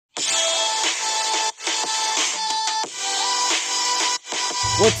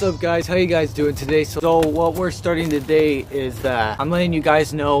What's up guys, how you guys doing today? So what we're starting today is that I'm letting you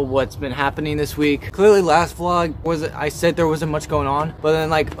guys know what's been happening this week. Clearly last vlog I said there wasn't much going on, but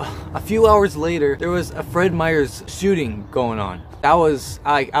then like a few hours later there was a Fred Meyers shooting going on. That was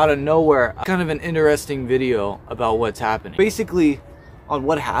like out of nowhere. Kind of an interesting video about what's happening. Basically on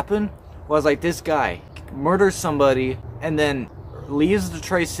what happened was like this guy murders somebody and then leaves the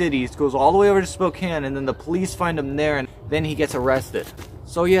Tri-Cities, goes all the way over to Spokane, and then the police find him there and then he gets arrested.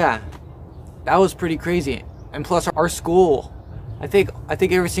 So yeah, that was pretty crazy. And plus our school, I think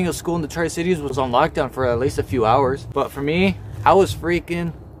every single school in the Tri-Cities was on lockdown for at least a few hours. But for me, I was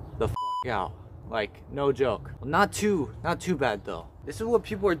freaking the f out. Like, no joke. Not too bad though. This is what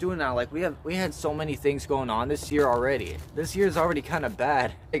people are doing now. Like we had so many things going on this year already. This year is already kind of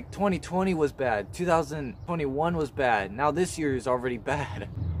bad. Like 2020 was bad, 2021 was bad. Now this year is already bad.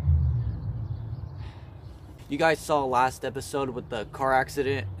 You guys saw last episode with the car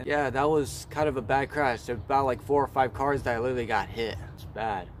accident. Yeah, that was kind of a bad crash. There's about like 4 or 5 cars that literally got hit. It's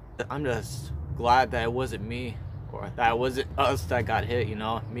bad. I'm just glad that it wasn't me, or that it wasn't us that got hit, you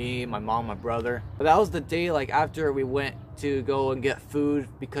know? Me, my mom, my brother. But that was the day like after we went to go and get food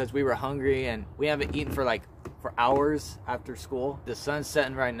because we were hungry and we haven't eaten for hours after school. The sun's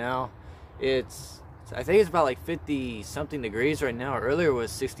setting right now. I think it's about like 50 something degrees right now. Earlier it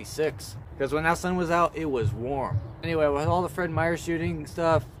was 66. Because when that sun was out, it was warm. Anyway, with all the Fred Meyers shooting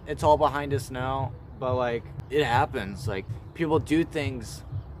stuff, it's all behind us now. But like, it happens. Like, people do things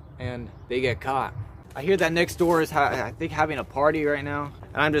and they get caught. I hear that next door is, I think, having a party right now.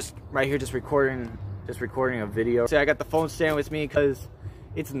 And I'm just right here just recording a video. So I got the phone stand with me because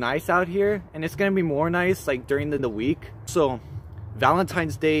it's nice out here. And it's going to be more nice like during the week. So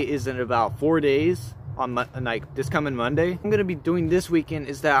Valentine's Day is in about 4 days. On like this coming Monday. I'm gonna be doing this weekend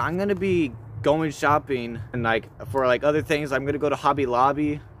is that I'm gonna be going shopping and like for like other things. I'm gonna go to Hobby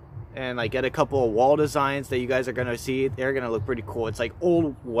Lobby and like get a couple of wall designs that you guys are gonna see. They're gonna look pretty cool. It's like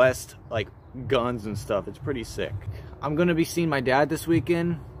old west like guns and stuff. It's pretty sick. I'm gonna be seeing my dad this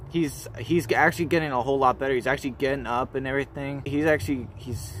weekend. He's actually getting a whole lot better. He's actually getting up and everything. He's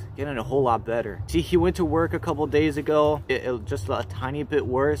getting a whole lot better. See, he went to work a couple days ago. It was just a tiny bit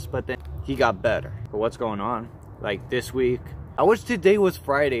worse, but then he got better. But what's going on? Like this week, I wish today was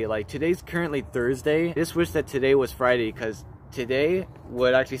Friday. Like today's currently Thursday. I just wish that today was Friday because today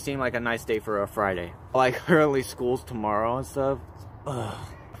would actually seem like a nice day for a Friday. Like currently school's tomorrow and stuff. Ugh.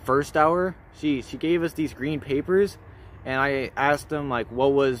 First hour, she gave us these green papers. And I asked them like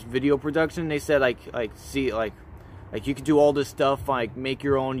what was video production. They said like you could do all this stuff, like make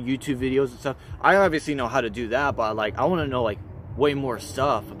your own YouTube videos and stuff. I obviously know how to do that, but like I want to know like way more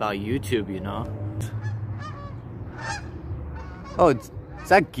stuff about YouTube, you know? Oh, is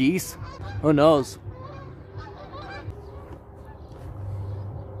that geese? Who knows?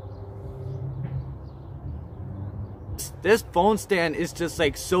 This phone stand is just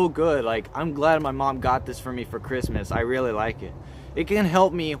like so good. Like I'm glad my mom got this for me for Christmas. I really like it. It can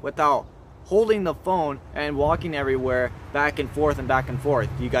help me without holding the phone and walking everywhere back and forth.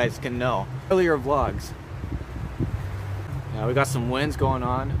 You guys can know. Earlier vlogs. Yeah, we got some winds going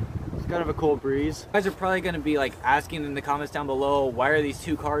on. It's kind of a cool breeze. You guys are probably gonna be like asking in the comments down below, why are these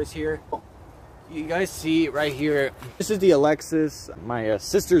 2 cars here? You guys see right here, this is the Alexis, my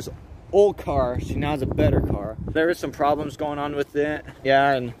sister's old car. She now has a better car. There is some problems going on with it.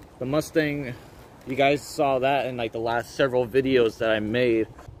 Yeah, and the Mustang, you guys saw that in like the last several videos that I made.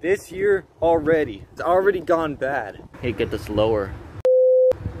 This year already, it's already gone bad. Hey, get this lower.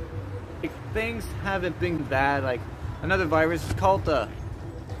 Like, things haven't been bad. Like another virus is called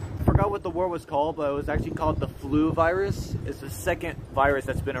I forgot what the word was called, but it was actually called the flu virus. It's the second virus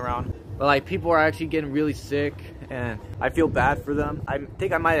that's been around. But like people are actually getting really sick and I feel bad for them. I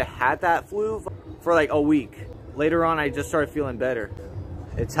think I might have had that flu for like a week. Later on I just started feeling better.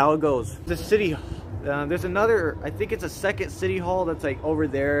 It's how it goes. The city, there's another, I think it's a second city hall that's like over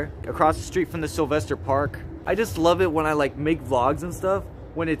there across the street from the Sylvester Park. I just love it when I like make vlogs and stuff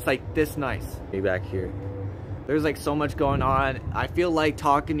when it's like this nice. Way back here. There's like so much going on. I feel like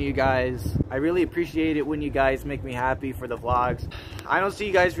talking to you guys. I really appreciate it when you guys make me happy for the vlogs. I don't see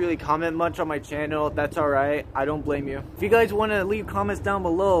you guys really comment much on my channel. That's alright. I don't blame you. If you guys want to leave comments down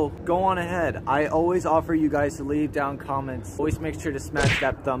below, go on ahead. I always offer you guys to leave down comments. Always make sure to smash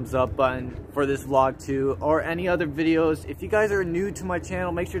that thumbs up button for this vlog too, or any other videos. If you guys are new to my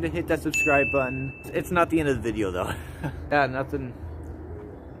channel, make sure to hit that subscribe button. It's not the end of the video though. Yeah, nothing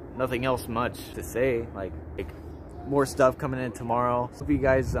else much to say. Like more stuff coming in tomorrow. Hope you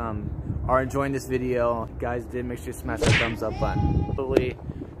guys are enjoying this video. If you guys did, make sure to smash the thumbs up button. Hopefully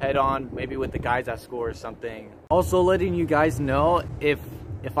head on maybe with the guys at school or something. Also letting you guys know, if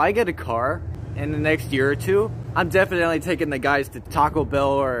if I get a car in the next year or two, I'm definitely taking the guys to Taco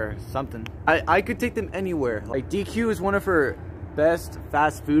Bell or something. I could take them anywhere. Like DQ is one of her best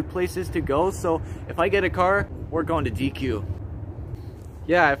fast food places to go, so if I get a car, we're going to DQ.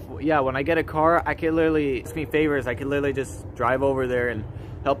 Yeah, when I get a car, I can literally ask me favors. I can literally just drive over there and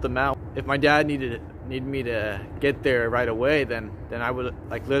help them out. If my dad needed me to get there right away, then I would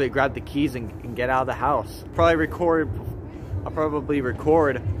like literally grab the keys and get out of the house. I'll probably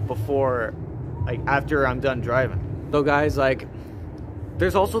record before, like, after I'm done driving. So guys, like,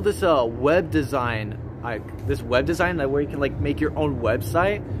 there's also this web design, where you can like make your own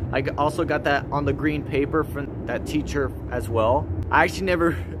website. I also got that on the green paper from that teacher as well. I actually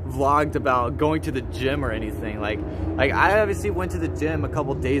never vlogged about going to the gym or anything. Like I obviously went to the gym a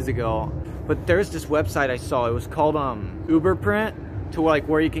couple days ago, but there's this website I saw. It was called Uberprint, to like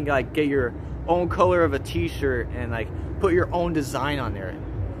where you can like get your own color of a t-shirt and like put your own design on there.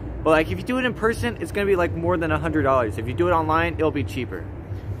 But like if you do it in person, it's gonna be like more than $100. If you do it online, it'll be cheaper.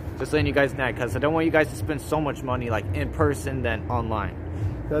 Just letting you guys know, because I don't want you guys to spend so much money like in person than online.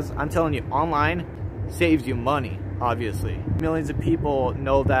 Because I'm telling you, online saves you money, obviously. Millions of people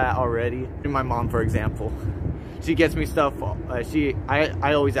know that already. My mom, for example, she gets me stuff.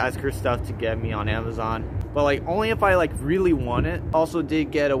 I always ask her stuff to get me on Amazon, but like only if I like really want it. Also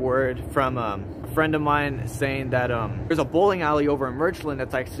did get a word from a friend of mine saying that there's a bowling alley over in Merchland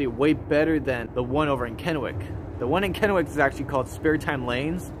that's actually way better than the one over in Kennewick. The one in Kennewick is actually called Spare Time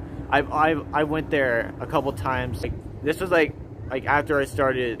Lanes. I went there a couple times. Like, this was like after I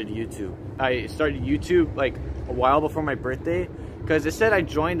started YouTube. I started YouTube like a while before my birthday, because it said I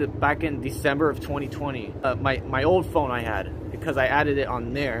joined it back in December of 2020. My old phone I had, because I added it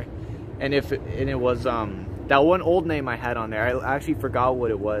on there, and it was that one old name I had on there. I actually forgot what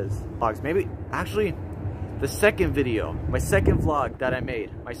it was. Maybe actually the second video, my second vlog that I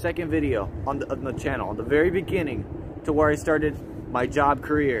made, my second video on the channel, on the very beginning, to where I started my job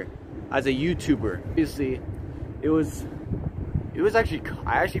career as a YouTuber. Obviously, it was actually,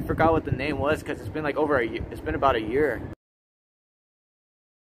 I actually forgot what the name was, because it's been like over a year. It's been about a year.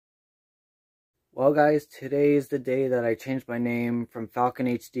 Well guys, today is the day that I changed my name from Falcon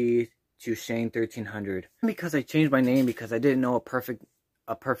HD to Shane 1300. Because I changed my name because I didn't know a perfect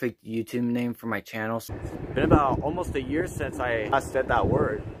YouTube name for my channel. It's been about almost a year since I last said that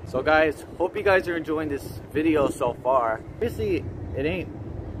word. So guys, hope you guys are enjoying this video so far. Obviously, it ain't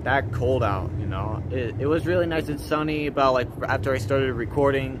that cold out, you know. It was really nice and sunny about like after I started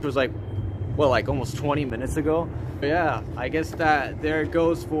recording. It was like, well, like almost 20 minutes ago. But yeah, I guess that there it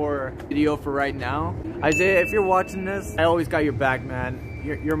goes for video for right now. Isaiah, if you're watching this, I always got your back, man.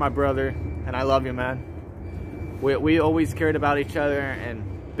 You're my brother, and I love you, man. We always cared about each other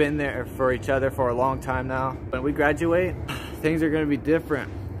and been there for each other for a long time now. When we graduate, things are gonna be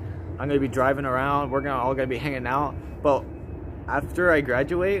different. I'm gonna be driving around, we're all gonna be hanging out. But after I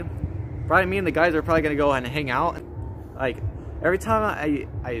graduate, probably me and the guys are probably gonna go and hang out. Like every time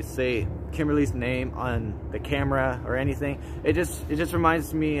I say Kimberly's name on the camera or anything, it just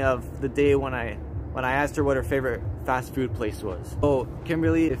reminds me of the day when I asked her what her favorite fast food place was. So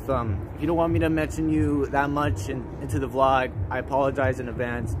Kimberly, if you don't want me to mention you that much into the vlog, I apologize in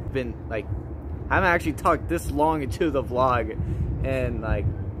advance. It's been like, I haven't actually talked this long into the vlog and like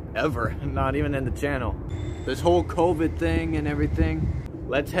ever, not even in the channel. This whole COVID thing and everything.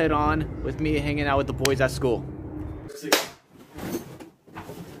 Let's head on with me hanging out with the boys at school.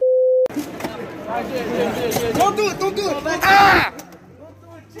 Don't do it! Ah!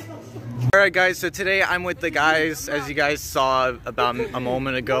 Alright guys, so today I'm with the guys, as you guys saw about a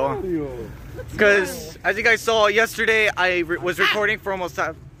moment ago. Because, as you guys saw yesterday, I was recording for almost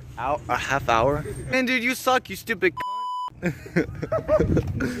a half hour. Man, dude, you suck, you stupid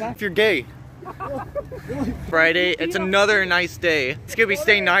cunt. If you're gay. Friday, it's another nice day. It's gonna be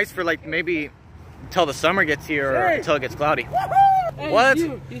staying nice for like maybe until the summer gets here or until it gets cloudy. Hey, what?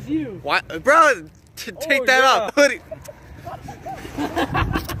 It's you. What? Bro, take that up. Put it.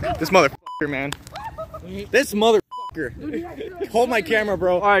 This motherfucker, man. This motherfucker. Hold my camera,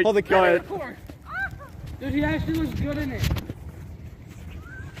 bro. Alright, hold the camera. Dude, he actually looks good in it.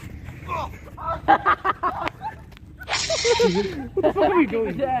 What the fuck are we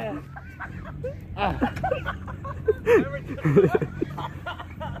doing? Yeah.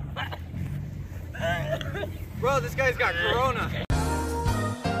 Bro, this guy's got corona.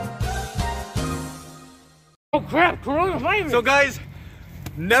 Oh crap, coronavirus! So guys,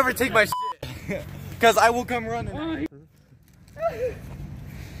 never take my shit, because I will come running.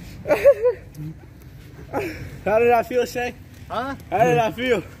 How did I feel, Shay? Huh? How did I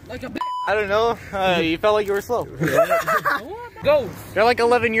feel? Like a bitch. I don't know. You felt like you were slow. Go. You're like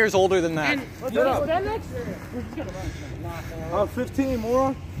 11 years older than that. I'm 15,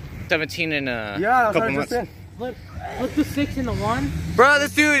 moron. 17 in a Yeah, couple months. Flip the 6 in the 1. Bro,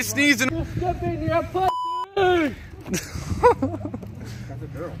 this dude is sneezing. Step in your pussy. That's a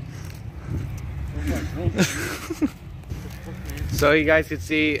girl. So you guys can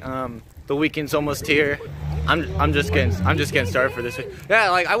see, the weekend's almost here. I'm just getting started for this week. Yeah,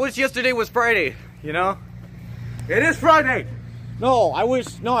 like I wish yesterday was Friday. You know? It is Friday. No, I wish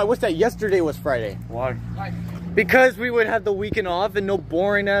that yesterday was Friday. Why? Because we would have the weekend off and no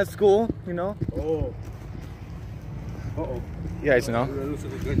boring ass school, you know? Oh. Uh-oh. You guys know.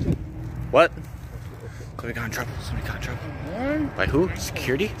 What? Somebody got in trouble. Somebody got in trouble. By who?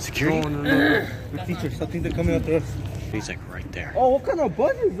 Security? Security? No. The teachers, I think they're coming after us. He's like right there. Oh, what kind of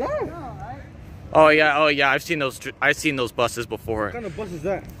bus is that? Oh yeah, I've seen those buses before. What kind of bus is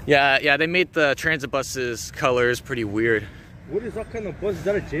that? Yeah, they made the transit buses colors pretty weird. What is that kind of bus? Is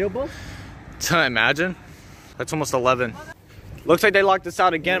that a jail bus? Imagine. That's almost 11. Looks like they locked us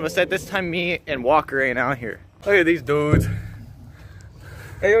out again, but said this time me and Walker ain't out here. Look at these dudes.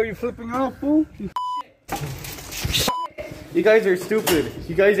 Hey, yo, you flipping out, fool? You guys are stupid.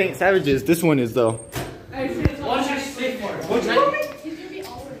 You guys ain't savages. This one is though. What's your stick for? What's wrong?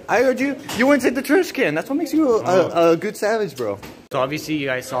 I heard you. You went to the trash can. That's what makes you a good savage, bro. So obviously you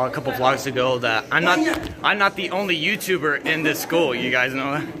guys saw a couple vlogs ago that I'm not the only YouTuber in this school. You guys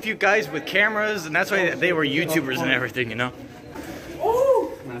know a few guys with cameras, and that's why they were YouTubers and everything, you know.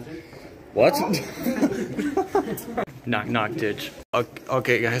 What? Knock knock ditch.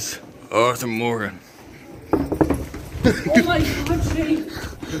 Okay guys. Arthur Morgan. Oh my God, Shane.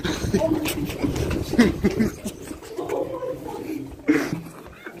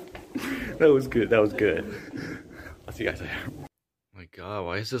 That was good. That was good. I'll see you guys later. Oh my God,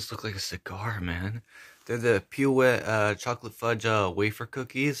 why does this look like a cigar, man? They're the Pure Wet chocolate fudge wafer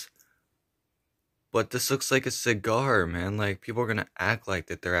cookies. But this looks like a cigar, man. Like, people are gonna act like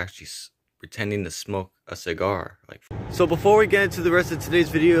that they're actually pretending to smoke a cigar. Like, so before we get into the rest of today's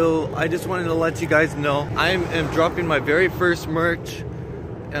video, I just wanted to let you guys know I am dropping my very first merch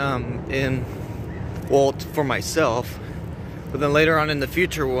for myself. But then later on in the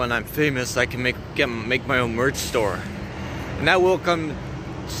future, when I'm famous, I can make my own merch store, and that will come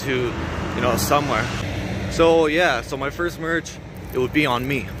to, you know, somewhere. So yeah, so my first merch, it would be on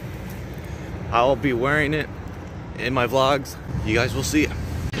me. I'll be wearing it in my vlogs. You guys will see it.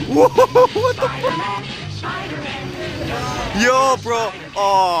 Whoa! What the fuck? Yo, bro!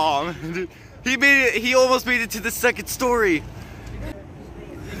 Oh, dude. He made it. He almost made it to the second story.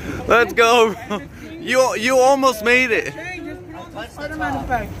 Let's go, bro. You almost made it. I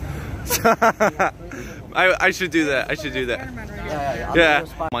should do that. I should do that. Yeah.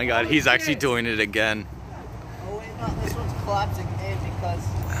 Oh my God, he's actually doing it again. Oh wait, no, this one's collapsing in because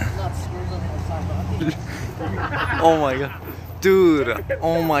it's not screws on the side. Oh my God, dude.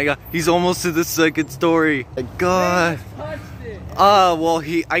 Oh my God, he's almost to the second story. My God. Well,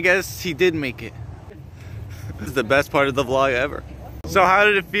 I guess he did make it. This is the best part of the vlog ever. So how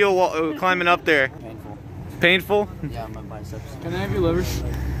did it feel while climbing up there? Painful. Painful? Yeah, my biceps. Can I have your liver?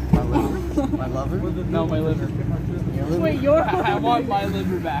 My liver? My lover? No, my liver. Your liver? Wait, I want my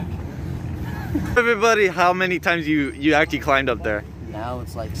liver back. Everybody, how many times you actually climbed up there? Now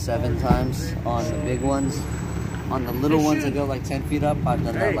it's like 7 times on the big ones. On the little ones that go like 10 feet up, I've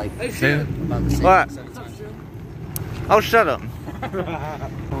done that like about the same What? 7 times. Oh, shut up.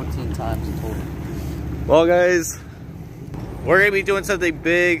 14 times in total. Well, guys, we're gonna be doing something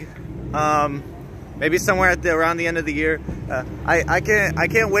big. Maybe somewhere around the end of the year. I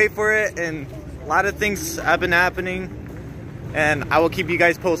can't wait for it, and a lot of things have been happening, and I will keep you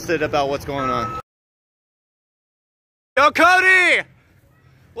guys posted about what's going on. Yo, Cody!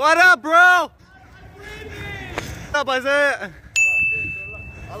 What up, bro? What's up, Isaiah?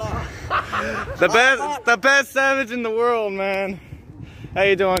 The best savage in the world, man. How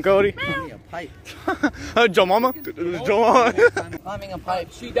you doing, Cody? Climbing a pipe. Joe Mama? Joe Mama? Climbing a pipe.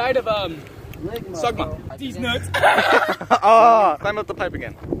 She died of Sugma. These nuts. Oh, climb up the pipe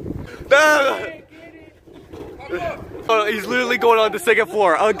again. Oh, he's literally going on the second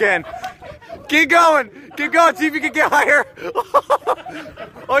floor again. Keep going, see if you can get higher.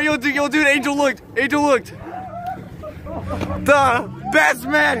 Oh, you'll do an angel looked. The best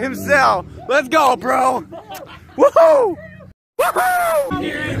man himself. Let's go, bro. Woohoo! Woohoo!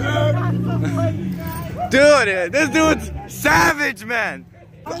 Dude, this dude's savage, man.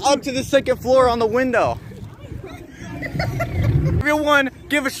 Up to the second floor on the window. Everyone,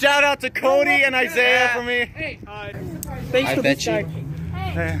 give a shout out to Cody and Isaiah for me. Thanks I for bet this you. guy.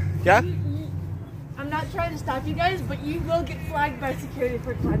 Yeah? I'm not trying to stop you guys, but you will get flagged by security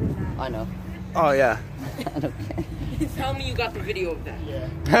for climbing that. I know. Oh yeah. Tell me you got the video of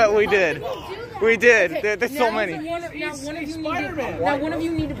that. We did. We did. There's so Now, many. One of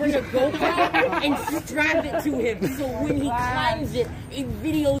you need to bring a GoPro and strap it to him so when he climbs it, it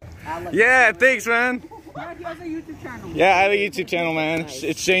videos. Yeah, thanks, man. He has a YouTube channel. Yeah, I have a YouTube channel, man.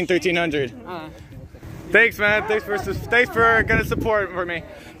 It's Shane 1300. Thanks, man. Thanks for gonna support for me,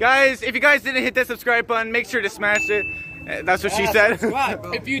 guys. If you guys didn't hit that subscribe button, make sure to smash it. That's what she said.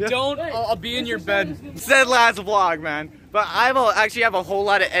 If you don't, I'll be in your bed. Said last vlog, man. But I will actually have a whole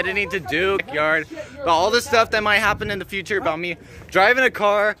lot of editing to do. Yard, but all the stuff that might happen in the future about me driving a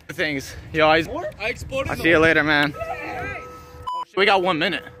car, things. Yo, I'll see you later, man. Oh, shit, we got 1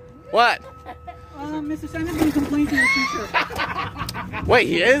 minute. What? Mr. Sanders can complain to your teacher. Wait,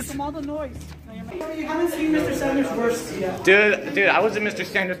 he is? From all the noise. You haven't seen Mr. Sanders' worst yet. Dude, I was in Mr.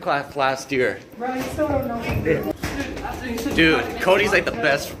 Sanders class last year. Right, you still don't know. Dude, Cody's like the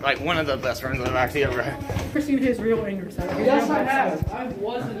best, like one of the best friends I've actually ever had. I've never seen his real anger side. Yes, I have. I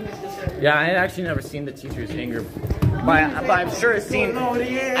was in Mr. Sanders. Yeah, I had actually never seen the teacher's anger, but I'm sure I've seen.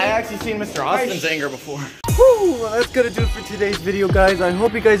 I actually seen Mr. Austin's anger before. Woo! Well, that's gonna do it for today's video, guys. I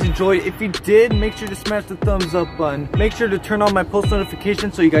hope you guys enjoyed. If you did, make sure to smash the thumbs up button. Make sure to turn on my post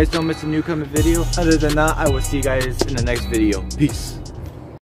notifications so you guys don't miss a new coming video. Other than that, I will see you guys in the next video. Peace.